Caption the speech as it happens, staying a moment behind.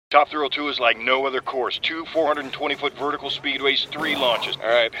Top Thrill 2 is like no other course. 2 420-foot vertical speedways, 3 launches. All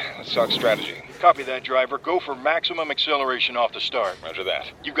right, let's talk strategy. Copy that, driver. Go for maximum acceleration off the start. Roger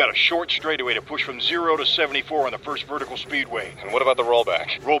that. You've got a short straightaway to push from 0 to 74 on the first vertical speedway. And what about the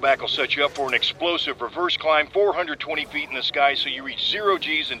rollback? Rollback will set you up for an explosive reverse climb 420 feet in the sky so you reach 0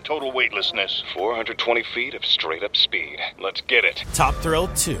 G's in total weightlessness. 420 feet of straight-up speed. Let's get it. Top Thrill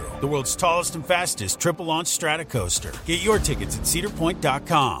 2, the world's tallest and fastest triple-launch stratocoaster. Get your tickets at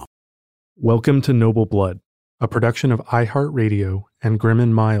cedarpoint.com. Welcome to Noble Blood, a production of iHeartRadio and Grim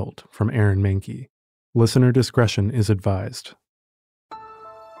and Mild from Aaron Mahnke. Listener discretion is advised.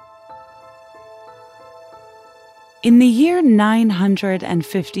 In the year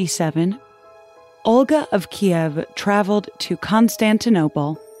 957, Olga of Kiev traveled to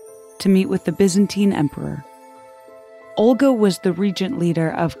Constantinople to meet with the Byzantine Emperor. Olga was the regent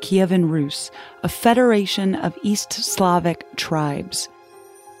leader of Kievan Rus, a federation of East Slavic tribes.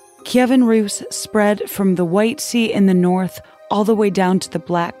 Kievan Rus spread from the White Sea in the north all the way down to the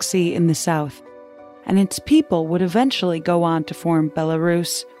Black Sea in the south, and its people would eventually go on to form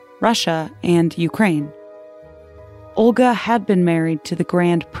Belarus, Russia, and Ukraine. Olga had been married to the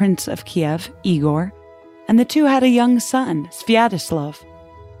Grand Prince of Kiev, Igor, and the two had a young son, Sviatoslav.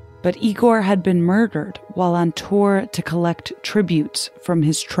 But Igor had been murdered while on tour to collect tributes from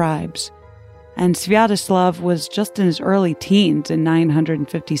his tribes, and Sviatoslav was just in his early teens in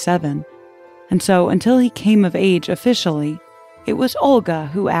 957, and so until he came of age officially, it was Olga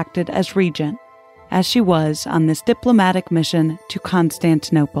who acted as regent, as she was on this diplomatic mission to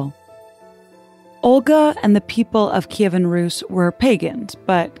Constantinople. Olga and the people of Kievan Rus were pagans,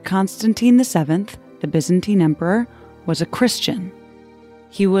 but Constantine VII, the Byzantine emperor, was a Christian.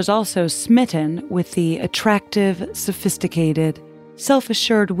 He was also smitten with the attractive, sophisticated,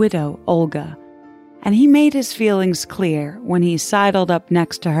 self-assured widow Olga, and he made his feelings clear when he sidled up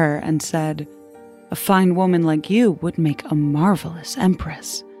next to her and said, "A fine woman like you would make a marvelous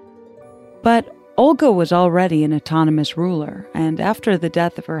empress." But Olga was already an autonomous ruler, and after the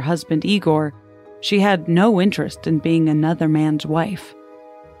death of her husband Igor, she had no interest in being another man's wife.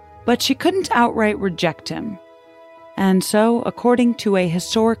 But she couldn't outright reject him. And so, according to a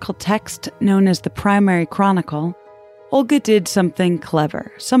historical text known as the Primary Chronicle, Olga did something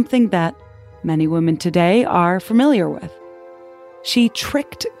clever, something that many women today are familiar with. She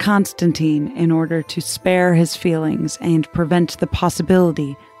tricked Constantine in order to spare his feelings and prevent the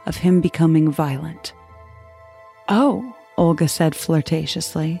possibility of him becoming violent. "Oh," Olga said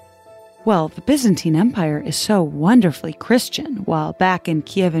flirtatiously, "well, the Byzantine Empire is so wonderfully Christian, while back in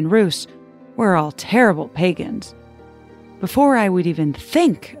Kievan Rus, we're all terrible pagans. Before I would even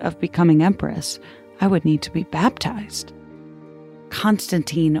think of becoming empress, I would need to be baptized."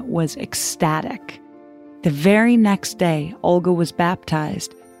 Constantine was ecstatic. The very next day, Olga was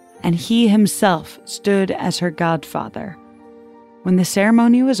baptized, and he himself stood as her godfather. When the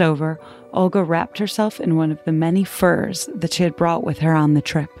ceremony was over, Olga wrapped herself in one of the many furs that she had brought with her on the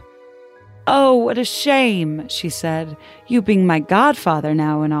trip. "Oh, what a shame," she said, "you being my godfather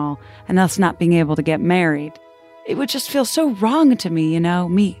now and all, and us not being able to get married. It would just feel so wrong to me,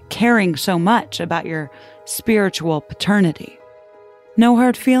 me caring so much about your spiritual paternity. No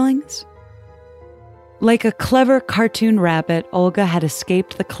hard feelings?" Like a clever cartoon rabbit, Olga had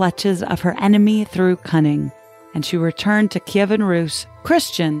escaped the clutches of her enemy through cunning, and she returned to Kievan Rus,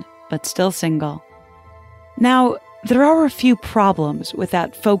 Christian, but still single. Now, there are a few problems with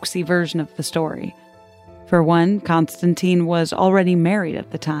that folksy version of the story. For one, Constantine was already married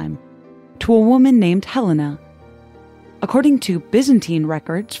at the time, to a woman named Helena. According to Byzantine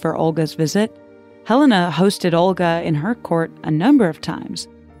records for Olga's visit, Helena hosted Olga in her court a number of times.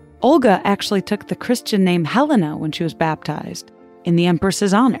 Olga actually took the Christian name Helena when she was baptized, in the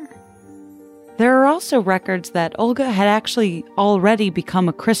empress's honor. There are also records that Olga had actually already become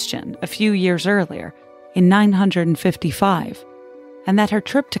a Christian a few years earlier, in 955, and that her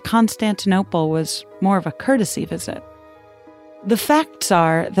trip to Constantinople was more of a courtesy visit. The facts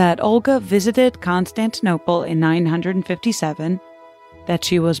are that Olga visited Constantinople in 957, that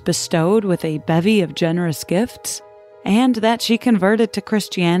she was bestowed with a bevy of generous gifts, and that she converted to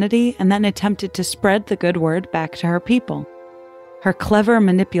Christianity and then attempted to spread the good word back to her people. Her clever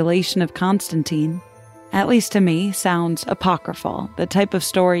manipulation of Constantine, at least to me, sounds apocryphal, the type of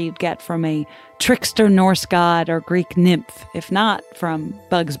story you'd get from a trickster Norse god or Greek nymph, if not from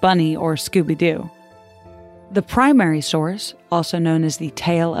Bugs Bunny or Scooby-Doo. The primary source, also known as the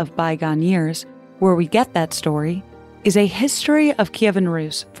Tale of Bygone Years, where we get that story, is a history of Kievan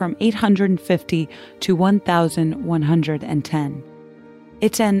Rus from 850 to 1110.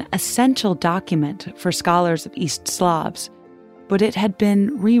 It's an essential document for scholars of East Slavs, but it had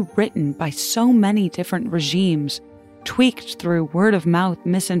been rewritten by so many different regimes, tweaked through word-of-mouth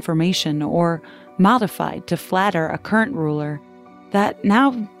misinformation or modified to flatter a current ruler, that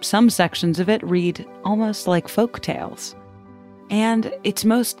now some sections of it read almost like folk tales. And its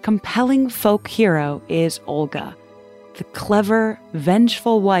most compelling folk hero is Olga, the clever,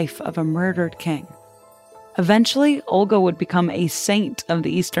 vengeful wife of a murdered king. Eventually, Olga would become a saint of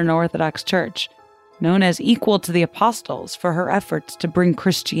the Eastern Orthodox Church, known as equal to the apostles for her efforts to bring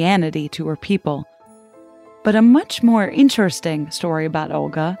Christianity to her people. But a much more interesting story about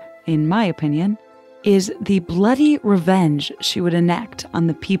Olga, in my opinion, is the bloody revenge she would enact on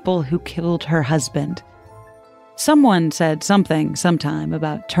the people who killed her husband. Someone said something sometime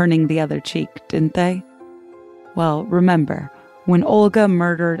about turning the other cheek, didn't they? Well, remember, when Olga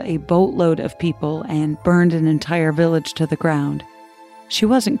murdered a boatload of people and burned an entire village to the ground, she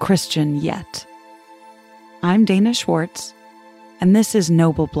wasn't Christian yet. I'm Dana Schwartz, and this is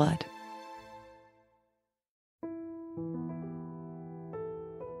Noble Blood.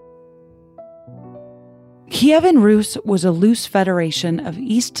 Kievan Rus was a loose federation of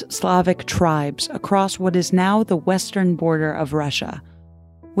East Slavic tribes across what is now the western border of Russia.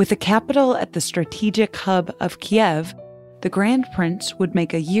 With a capital at the strategic hub of Kiev, the Grand Prince would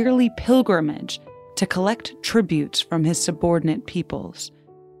make a yearly pilgrimage to collect tributes from his subordinate peoples.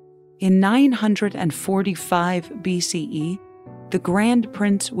 In 945 BCE, the Grand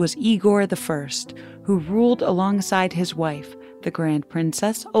Prince was Igor I, who ruled alongside his wife, the Grand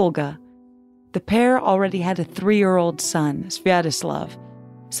Princess Olga. The pair already had a 3-year-old son, Sviatoslav,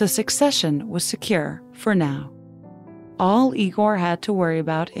 so succession was secure for now. All Igor had to worry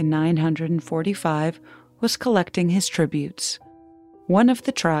about in 945 was collecting his tributes. One of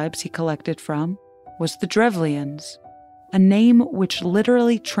the tribes he collected from was the Drevlians, a name which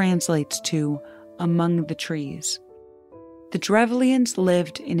literally translates to among the trees. The Drevlians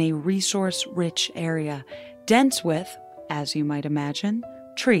lived in a resource-rich area, dense with, as you might imagine,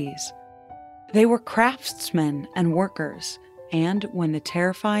 trees. They were craftsmen and workers, and when the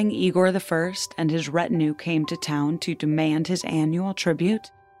terrifying Igor I and his retinue came to town to demand his annual tribute,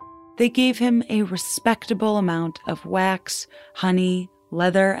 they gave him a respectable amount of wax, honey,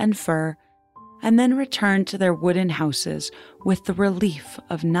 leather, and fur, and then returned to their wooden houses with the relief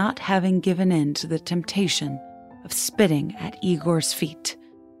of not having given in to the temptation of spitting at Igor's feet.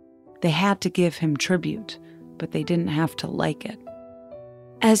 They had to give him tribute, but they didn't have to like it.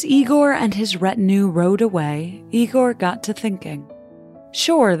 As Igor and his retinue rode away, Igor got to thinking.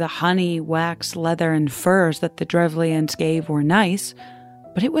 Sure, the honey, wax, leather, and furs that the Drevlians gave were nice,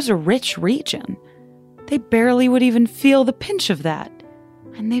 but it was a rich region. They barely would even feel the pinch of that.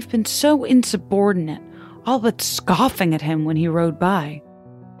 And they've been so insubordinate, all but scoffing at him when he rode by.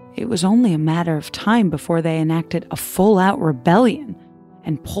 It was only a matter of time before they enacted a full-out rebellion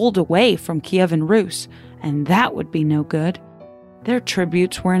and pulled away from Kievan Rus, and that would be no good. Their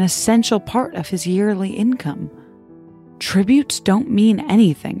tributes were an essential part of his yearly income. Tributes don't mean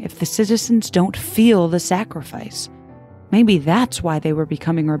anything if the citizens don't feel the sacrifice. Maybe that's why they were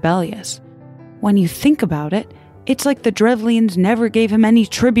becoming rebellious. When you think about it, it's like the Drevlians never gave him any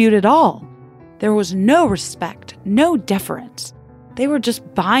tribute at all. There was no respect, no deference. They were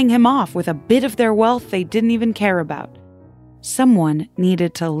just buying him off with a bit of their wealth they didn't even care about. Someone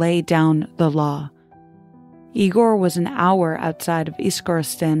needed to lay down the law. Igor was an hour outside of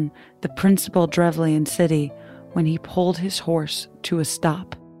Izhgorod, the principal Drevlian city, when he pulled his horse to a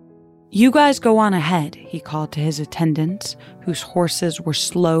stop. "You guys go on ahead," he called to his attendants, whose horses were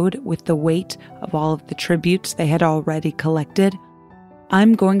slowed with the weight of all of the tributes they had already collected.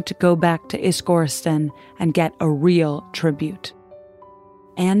 "I'm going to go back to Izhgorod and get a real tribute."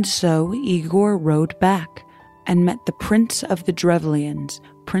 And so Igor rode back and met the prince of the Drevlians,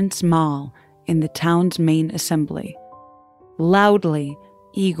 Prince Mal, in the town's main assembly. Loudly,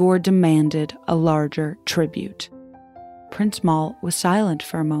 Igor demanded a larger tribute. Prince Mal was silent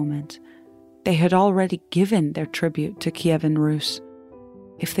for a moment. They had already given their tribute to Kievan Rus.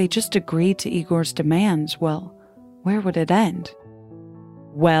 If they just agreed to Igor's demands, well, where would it end?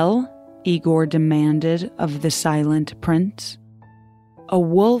 "Well," Igor demanded of the silent prince. "A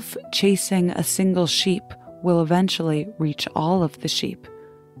wolf chasing a single sheep will eventually reach all of the sheep,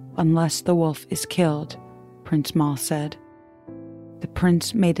 unless the wolf is killed," Prince Mal said. The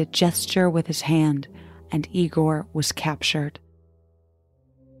prince made a gesture with his hand, and Igor was captured.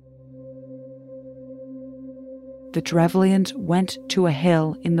 The Drevlians went to a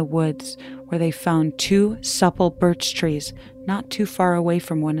hill in the woods where they found 2 supple birch trees not too far away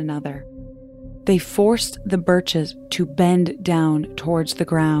from one another. They forced the birches to bend down towards the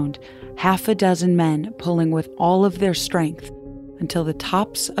ground, 6 men pulling with all of their strength, until the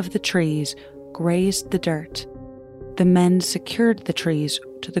tops of the trees grazed the dirt. The men secured the trees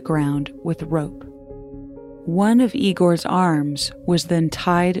to the ground with rope. One of Igor's arms was then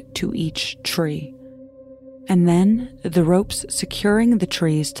tied to each tree, and then the ropes securing the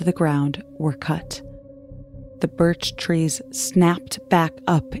trees to the ground were cut. The birch trees snapped back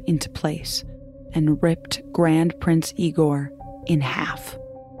up into place and ripped Grand Prince Igor in half.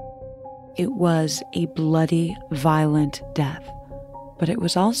 It was a bloody, violent death, but it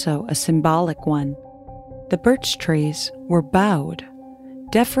was also a symbolic one. The birch trees were bowed.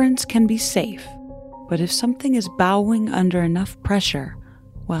 Deference can be safe, but if something is bowing under enough pressure,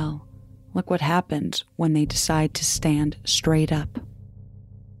 well, look what happens when they decide to stand straight up.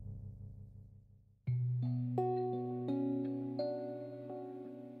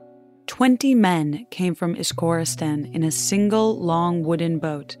 "20 men came from Iskoristan in a single long wooden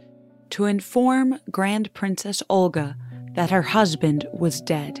boat to inform Grand Princess Olga that her husband was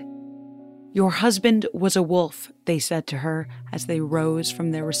dead. Your husband was a wolf," they said to her as they rose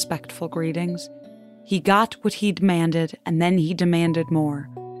from their respectful greetings. "He got what he demanded, and then he demanded more.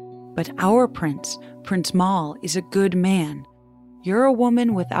 But our prince, Prince Mal, is a good man. You're a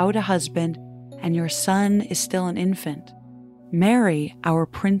woman without a husband, and your son is still an infant. Marry our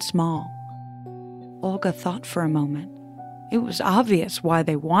Prince Mal." Olga thought for a moment. It was obvious why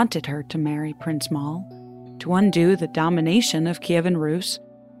they wanted her to marry Prince Mal: to undo the domination of Kiev and Rus,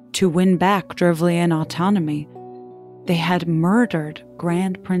 to win back Drevlian autonomy. They had murdered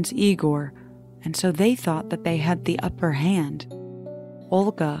Grand Prince Igor, and so they thought that they had the upper hand.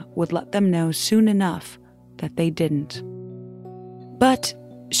 Olga would let them know soon enough that they didn't. But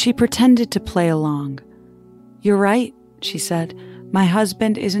she pretended to play along. "You're right," she said. "My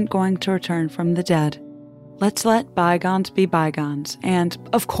husband isn't going to return from the dead. Let's let bygones be bygones, and,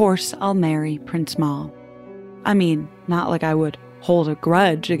 of course, I'll marry Prince Mal. I mean, not like I would hold a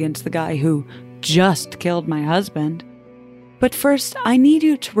grudge against the guy who just killed my husband. But first, I need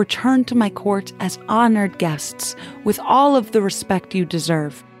you to return to my court as honored guests, with all of the respect you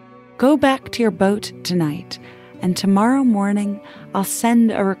deserve. Go back to your boat tonight, and tomorrow morning I'll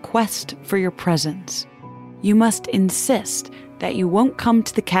send a request for your presence. You must insist that you won't come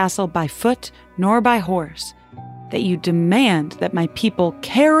to the castle by foot nor by horse, that you demand that my people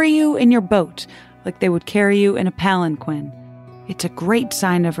carry you in your boat like they would carry you in a palanquin. It's a great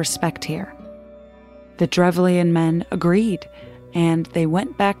sign of respect here." The Drevlian men agreed, and they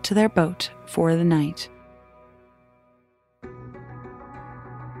went back to their boat for the night.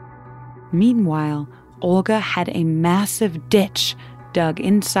 Meanwhile, Olga had a massive ditch dug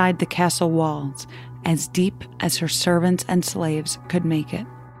inside the castle walls, as deep as her servants and slaves could make it.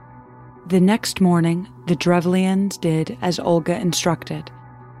 The next morning, the Drevlians did as Olga instructed.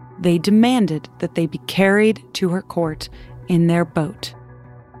 They demanded that they be carried to her court in their boat.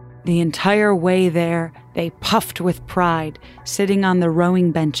 The entire way there, they puffed with pride, sitting on the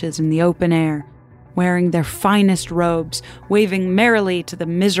rowing benches in the open air, wearing their finest robes, waving merrily to the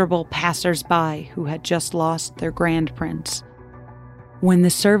miserable passers-by who had just lost their grand prince. When the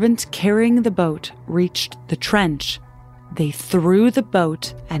servants carrying the boat reached the trench, they threw the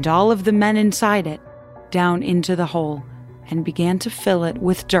boat and all of the men inside it down into the hole and began to fill it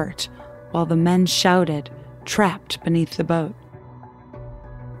with dirt while the men shouted, trapped beneath the boat.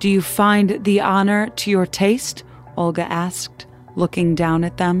 "Do you find the honor to your taste?" Olga asked, looking down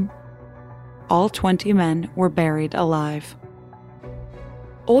at them. All 20 men were buried alive.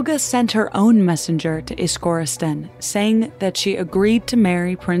 Olga sent her own messenger to Iskoristan, saying that she agreed to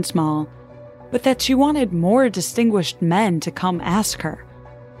marry Prince Mal, but that she wanted more distinguished men to come ask her.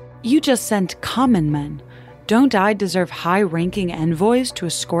 "You just sent common men. Don't I deserve high-ranking envoys to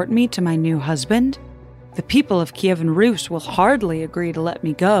escort me to my new husband? The people of Kiev and Rus will hardly agree to let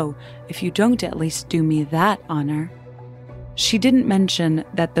me go if you don't at least do me that honor." She didn't mention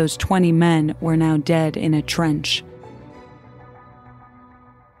that those 20 men were now dead in a trench.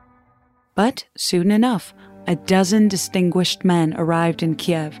 But soon enough, a dozen distinguished men arrived in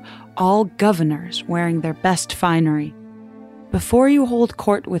Kiev, all governors wearing their best finery. "Before you hold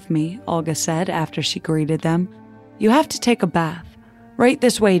court with me," Olga said after she greeted them, "you have to take a bath. Right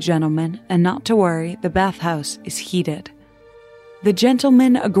this way, gentlemen, and not to worry, the bathhouse is heated." The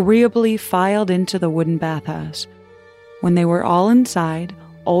gentlemen agreeably filed into the wooden bathhouse. When they were all inside,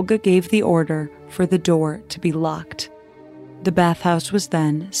 Olga gave the order for the door to be locked. The bathhouse was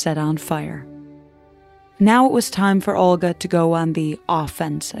then set on fire. Now it was time for Olga to go on the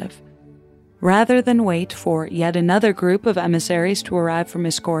offensive. Rather than wait for yet another group of emissaries to arrive from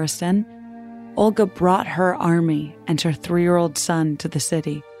Iskoristan, Olga brought her army and her 3-year-old son to the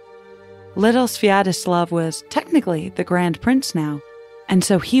city. Little Sviatoslav was technically the Grand Prince now, and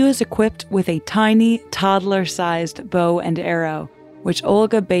so he was equipped with a tiny, toddler-sized bow and arrow, which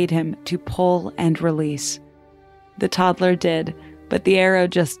Olga bade him to pull and release. The toddler did, but the arrow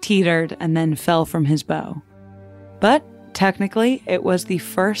just teetered and then fell from his bow. But technically, it was the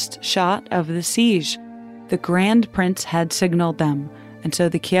first shot of the siege. The Grand Prince had signaled them, and so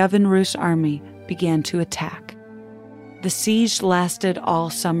the Kievan Rus army began to attack. The siege lasted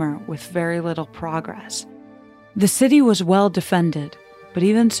all summer with very little progress. The city was well defended, but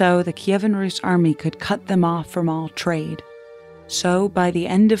even so, the Kievan Rus army could cut them off from all trade. So, by the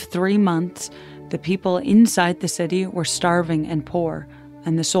end of 3 months, the people inside the city were starving and poor,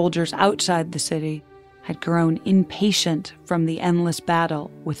 and the soldiers outside the city had grown impatient from the endless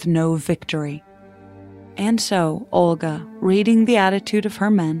battle with no victory. And so, Olga, reading the attitude of her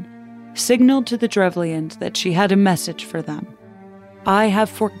men, signaled to the Drevlians that she had a message for them. "I have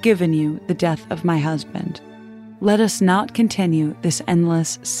forgiven you the death of my husband. Let us not continue this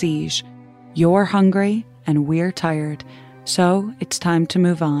endless siege. You're hungry and we're tired, so it's time to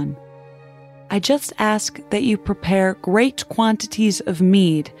move on. I just ask that you prepare great quantities of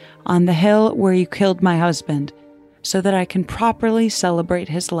mead on the hill where you killed my husband, so that I can properly celebrate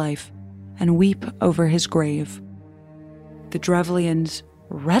his life and weep over his grave." The Drevlians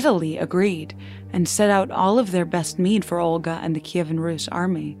readily agreed and set out all of their best mead for Olga and the Kievan Rus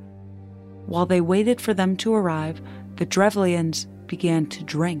army. While they waited for them to arrive, the Drevlians began to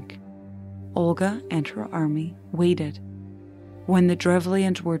drink. Olga and her army waited. When the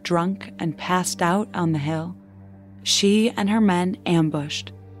Drevlians were drunk and passed out on the hill, she and her men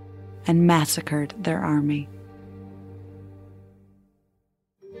ambushed and massacred their army.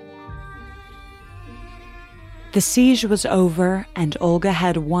 The siege was over and Olga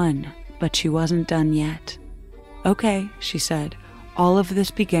had won, but she wasn't done yet. "Okay," she said, "all of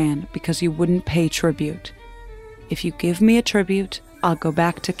this began because you wouldn't pay tribute. If you give me a tribute, I'll go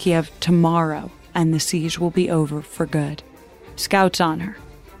back to Kiev tomorrow and the siege will be over for good. Scouts on her."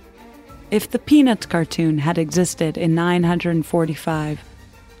 If the Peanuts cartoon had existed in 945,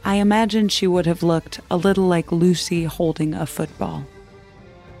 I imagine she would have looked a little like Lucy holding a football.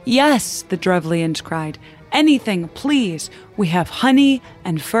 "Yes," the Drevlians cried. "Anything, please. We have honey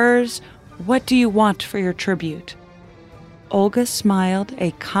and furs. What do you want for your tribute?" Olga smiled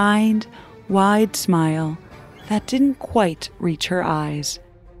a kind, wide smile that didn't quite reach her eyes.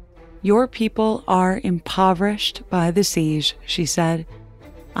 "Your people are impoverished by the siege," she said.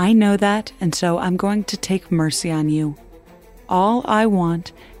 "I know that, and so I'm going to take mercy on you. All I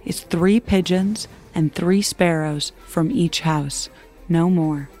want is 3 pigeons and 3 sparrows from each house, no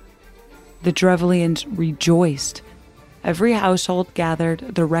more." The Drevlians rejoiced. Every household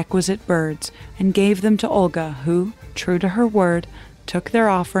gathered the requisite birds and gave them to Olga, who, true to her word, took their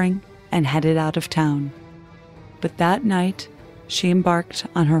offering and headed out of town. But that night, she embarked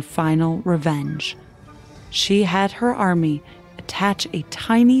on her final revenge. She had her army attach a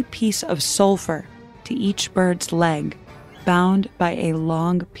tiny piece of sulfur to each bird's leg, bound by a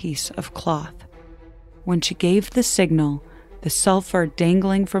long piece of cloth. When she gave the signal, the sulfur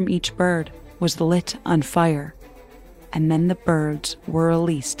dangling from each bird was lit on fire, and then the birds were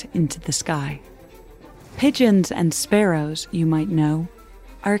released into the sky. Pigeons and sparrows, you might know,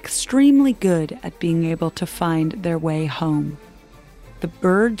 are extremely good at being able to find their way home. The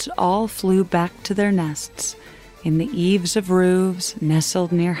birds all flew back to their nests in the eaves of roofs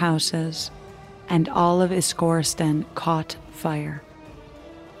nestled near houses, and all of Iskoristan caught fire.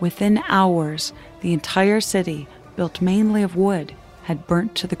 Within hours, the entire city, built mainly of wood, had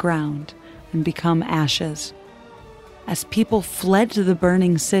burnt to the ground and become ashes. As people fled to the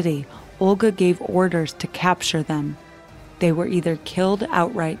burning city, Olga gave orders to capture them. They were either killed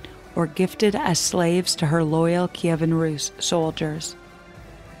outright or gifted as slaves to her loyal Kievan Rus soldiers.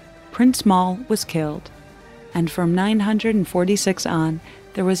 Prince Mal was killed, and from 946 on,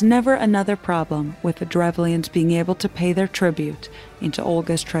 there was never another problem with the Drevlians being able to pay their tribute into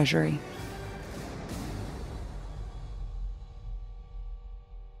Olga's treasury.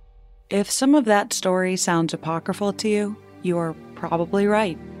 If some of that story sounds apocryphal to you, you are probably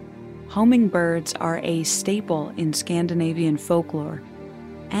right. Hummingbirds are a staple in Scandinavian folklore,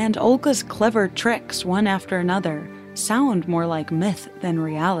 and Olga's clever tricks, one after another, sound more like myth than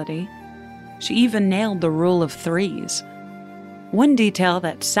reality. She even nailed the rule of 3s. One detail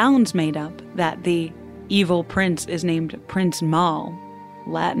that sounds made up, that the evil prince is named Prince Mal,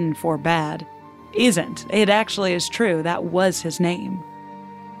 Latin for bad, isn't. It actually is true. That was his name.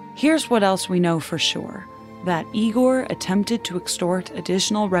 Here's what else we know for sure: that Igor attempted to extort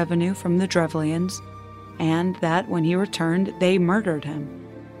additional revenue from the Drevlians, and that when he returned, they murdered him.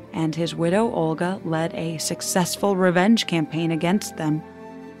 and his widow Olga led a successful revenge campaign against them.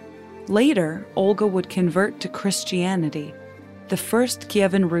 Later, Olga would convert to Christianity, the first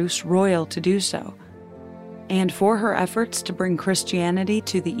Kievan Rus royal to do so. And for her efforts to bring Christianity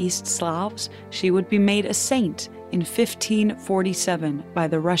to the East Slavs, she would be made a saint in 1547 by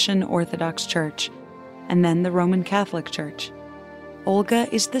the Russian Orthodox Church, and then the Roman Catholic Church.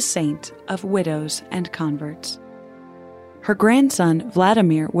 Olga is the saint of widows and converts. Her grandson,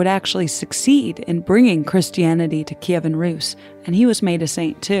 Vladimir, would actually succeed in bringing Christianity to Kievan Rus, and he was made a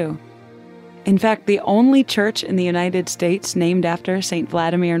saint too. In fact, the only church in the United States named after St.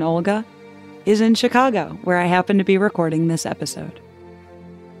 Vladimir and Olga is in Chicago, where I happen to be recording this episode.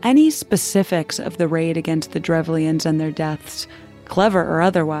 Any specifics of the raid against the Drevlians and their deaths, clever or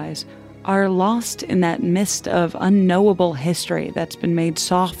otherwise, are lost in that mist of unknowable history that's been made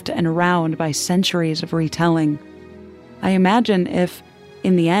soft and round by centuries of retelling. I imagine if,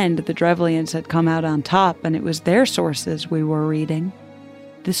 in the end, the Drevlians had come out on top and it was their sources we were reading,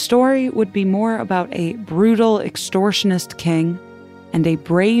 the story would be more about a brutal extortionist king and a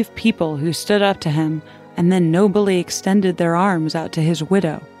brave people who stood up to him and then nobly extended their arms out to his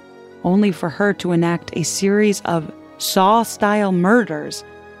widow, only for her to enact a series of Saw-style murders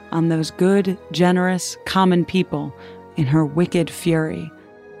on those good, generous, common people in her wicked fury.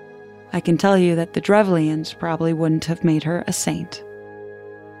 I can tell you that the Drevlians probably wouldn't have made her a saint.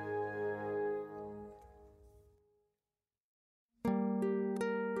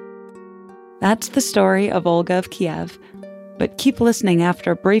 That's the story of Olga of Kiev, but keep listening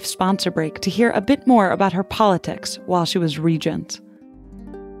after a brief sponsor break to hear a bit more about her politics while she was regent.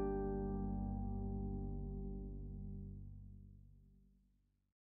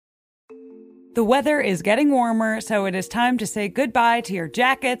 The weather is getting warmer, so it is time to say goodbye to your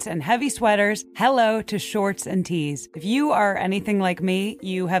jackets and heavy sweaters. Hello to shorts and tees. If you are anything like me,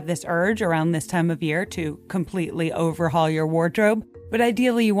 you have this urge around this time of year to completely overhaul your wardrobe, but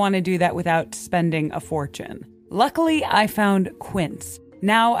ideally you want to do that without spending a fortune. Luckily, I found Quince.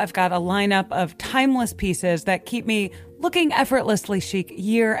 Now I've got a lineup of timeless pieces that keep me looking effortlessly chic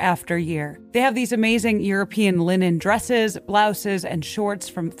year after year. They have these amazing European linen dresses, blouses, and shorts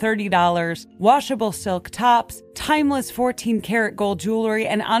from $30, washable silk tops, timeless 14-karat gold jewelry,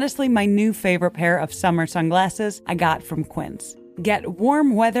 and honestly, my new favorite pair of summer sunglasses I got from Quince. Get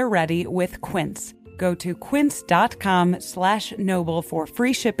warm weather ready with Quince. Go to quince.com/noble for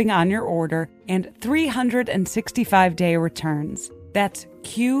free shipping on your order and 365-day returns. That's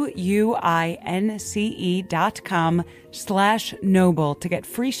QUINCE.com/noble to get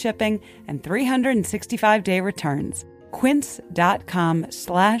free shipping and 365-day returns.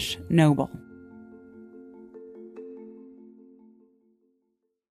 Quince.com/noble.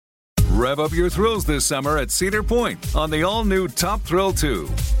 Rev up your thrills this summer at Cedar Point on the all-new Top Thrill 2.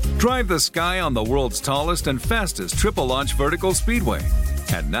 Drive the sky on the world's tallest and fastest triple-launch vertical speedway.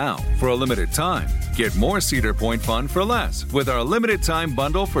 And now, for a limited time, get more Cedar Point fun for less with our limited-time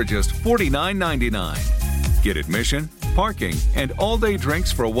bundle for just $49.99. Get admission, parking, and all-day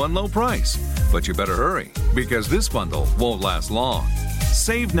drinks for one low price. But you better hurry, because this bundle won't last long.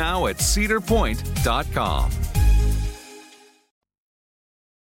 Save now at cedarpoint.com.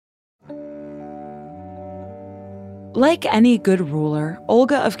 Like any good ruler,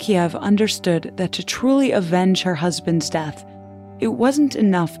 Olga of Kiev understood that to truly avenge her husband's death, it wasn't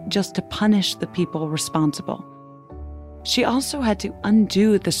enough just to punish the people responsible. She also had to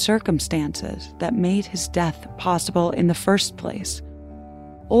undo the circumstances that made his death possible in the first place.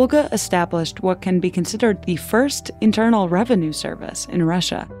 Olga established what can be considered the first internal revenue service in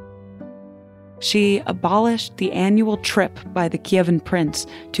Russia. She abolished the annual trip by the Kievan prince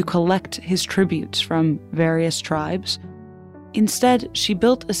to collect his tributes from various tribes. Instead, she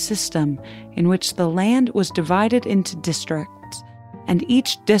built a system in which the land was divided into districts, and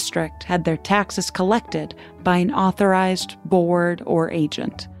each district had their taxes collected by an authorized board or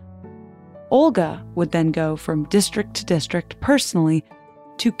agent. Olga would then go from district to district personally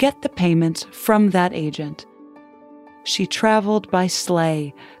to get the payments from that agent. She traveled by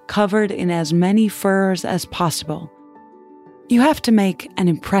sleigh, covered in as many furs as possible. You have to make an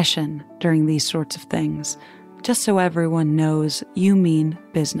impression during these sorts of things, just so everyone knows you mean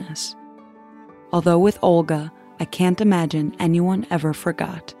business. Although with Olga, I can't imagine anyone ever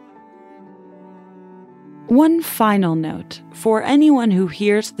forgot. One final note for anyone who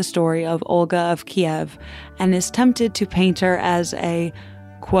hears the story of Olga of Kiev and is tempted to paint her as a,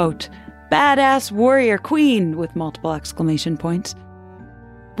 quote, badass warrior queen with multiple exclamation points.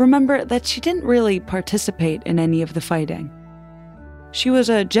 Remember that she didn't really participate in any of the fighting. She was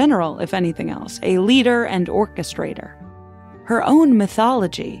a general, if anything else, a leader and orchestrator. Her own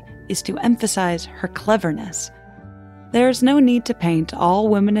mythology is to emphasize her cleverness. There's no need to paint all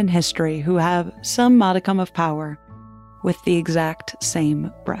women in history who have some modicum of power with the exact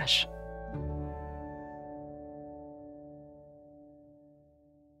same brush.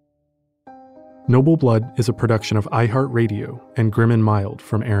 Noble Blood is a production of iHeartRadio and Grim and Mild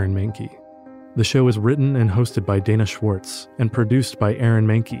from Aaron Mahnke. The show is written and hosted by Dana Schwartz and produced by Aaron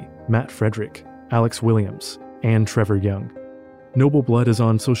Mahnke, Matt Frederick, Alex Williams, and Trevor Young. Noble Blood is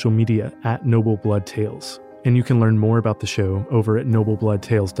on social media at Noble Blood Tales, and you can learn more about the show over at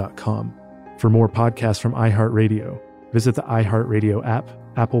noblebloodtales.com. For more podcasts from iHeartRadio, visit the iHeartRadio app,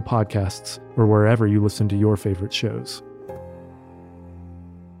 Apple Podcasts, or wherever you listen to your favorite shows.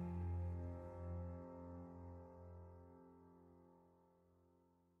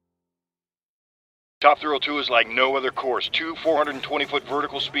 Top Thrill 2 is like no other course. 2 420-foot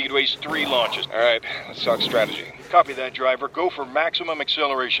vertical speedways, 3 launches. All right, let's talk strategy. Copy that, driver. Go for maximum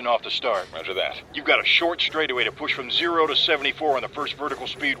acceleration off the start. Roger that. You've got a short straightaway to push from 0 to 74 on the first vertical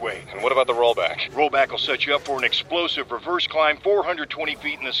speedway. And what about the rollback? Rollback will set you up for an explosive reverse climb 420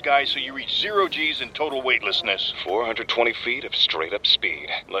 feet in the sky so you reach 0 G's in total weightlessness. 420 feet of straight-up speed.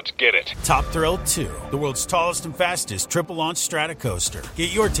 Let's get it. Top Thrill 2, the world's tallest and fastest triple-launch stratocoaster.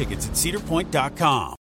 Get your tickets at cedarpoint.com.